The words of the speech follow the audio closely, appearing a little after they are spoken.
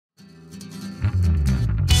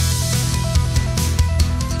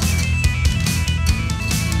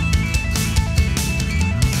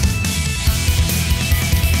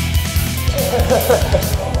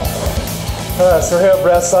So we're here at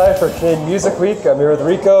Brassaii for Canadian Music Week. I'm here with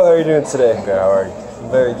Reeko. How are you doing today? I'm good. How are you?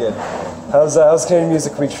 Very good. How's Canadian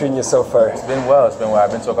Music Week treating you so far? It's been well. It's been well.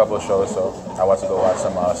 I've been to a couple of shows, so I want to go watch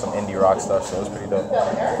some indie rock stuff. So it was pretty dope.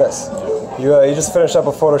 Yes. You just finished up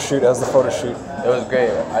a photo shoot. How's the photo shoot? It was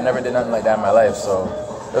great. I never did nothing like that in my life, so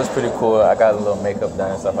it was pretty cool. I got a little makeup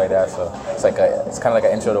done and stuff like that, so it's kind of like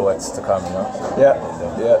an intro to what's to come, you know?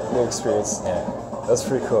 Yeah, new experience. Yeah. That's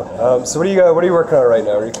pretty cool. So what are you working on right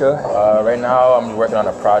now, Reeko? Right now, I'm working on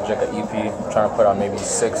a project, an EP. I'm trying to put on maybe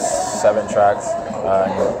 6, 7 tracks.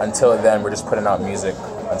 And until then, we're just putting out music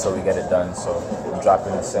until we get it done. So I'm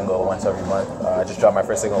dropping a single once every month. I just dropped my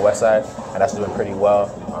first single, Westside, and that's doing pretty well.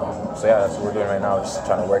 So yeah, that's what we're doing right now. Just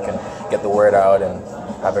trying to work and get the word out and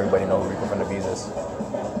have everybody know who Reeko From The B'z is.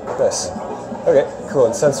 Nice. Okay, cool.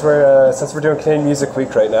 And since we're doing Canadian Music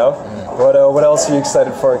Week right now, what else are you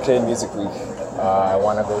excited for in Canadian Music Week? I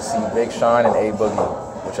want to go see Big Sean and A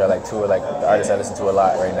Boogie, which are like two of the artists I listen to a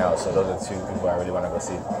lot right now. So those are the 2 people I really want to go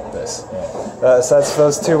see. Nice. Yeah. Besides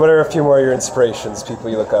those 2, what are a few more of your inspirations, people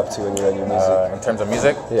you look up to when you write your music? In terms of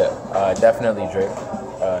music? Yeah. Definitely Drake.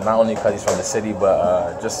 Not only because he's from the city,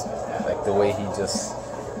 but just like the way he just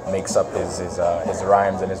makes up his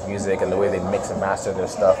rhymes and his music and the way they mix and master their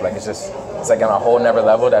stuff. Like it's like on a whole nother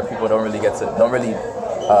level that people don't really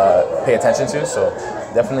pay attention to. So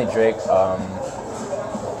definitely Drake.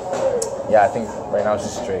 Yeah, I think right now it's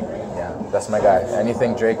just Drake. Yeah, that's my guy.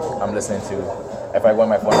 Anything Drake, I'm listening to. If I go on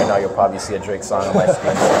my phone right now, you'll probably see a Drake song on my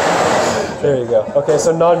screen. There you go. Okay,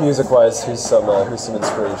 so non-music-wise, who's some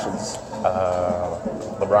inspirations?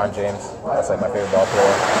 LeBron James. That's like my favorite ball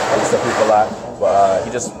player. I used to hoop a lot, but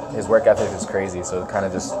his work ethic is crazy. So kind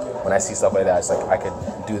of just when I see stuff like that, it's like I could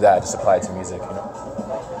do that, just apply it to music, you know.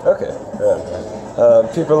 Okay. Yeah.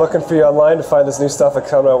 People are looking for you online to find this new stuff that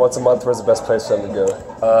comes out once a month. Where's the best place for them to go?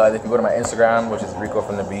 They can go to my Instagram, which is Reeko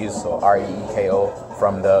From The B'z, so Reeko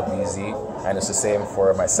From The B'z, and it's the same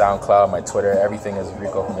for my SoundCloud, my Twitter. Everything is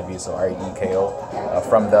Reeko From The B'z, so Reeko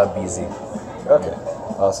From The B'z. Okay,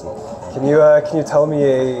 awesome. Can you tell me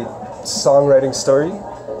a songwriting story?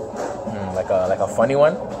 Like a funny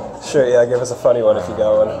one? Sure. Yeah, give us a funny one if you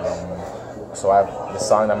got one. So I have the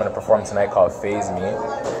song that I'm gonna perform tonight called "Phase Me."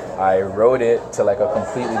 I wrote it to like a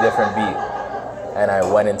completely different beat, and I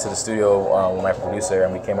went into the studio with my producer,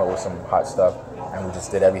 and we came up with some hot stuff, and we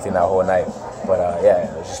just did everything that whole night. But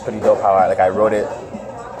yeah, it was just pretty dope how I wrote it,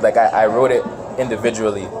 I wrote it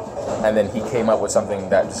individually, and then he came up with something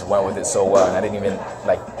that just went with it so well, and I didn't even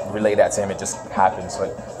relay that to him. It just happened.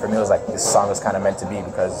 So for me, it was like this song was kind of meant to be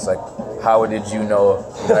because it's like, how did you know?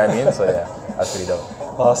 You know what I mean? So yeah, that's pretty dope.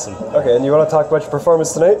 Awesome. Okay, and you want to talk about your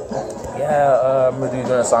performance tonight? Yeah, I'm going to be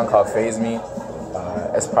doing a song called "Phase Me."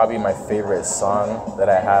 It's probably my favorite song that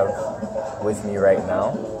I have with me right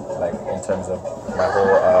now, like in terms of my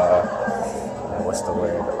whole,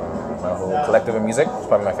 my whole collective of music. It's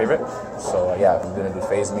probably my favorite. So yeah, I'm going to do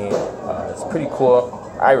 "Phase Me." It's pretty cool.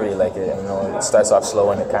 I really like it. You know, it starts off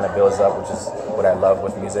slow and it kind of builds up, which is what I love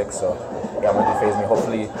with music. So yeah, I'm going to do "Phase Me."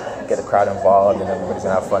 Hopefully get the crowd involved and everybody's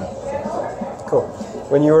going to have fun. Cool.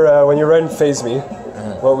 When you were writing "Phase Me,"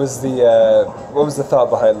 what was the thought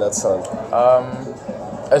behind that song?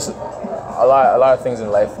 It's a lot of things in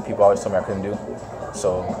life people always told me I couldn't do.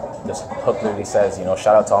 So this hook literally says, you know,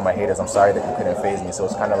 shout out to all my haters. I'm sorry that you couldn't phase me. So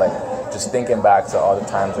it's kind of like just thinking back to all the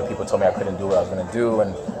times where people told me I couldn't do what I was gonna do,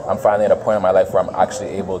 and I'm finally at a point in my life where I'm actually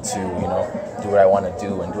able to, you know, do what I want to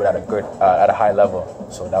do and do it at a high level.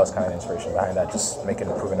 So that was kind of the inspiration behind that, just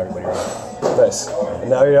proving everybody right. Nice. And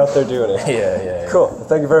now you're out there doing it. Yeah. Cool. Well,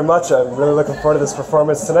 thank you very much. I'm really looking forward to this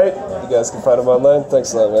performance tonight. Yeah. You guys can find them online.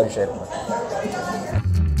 Thanks a lot, man. Appreciate it.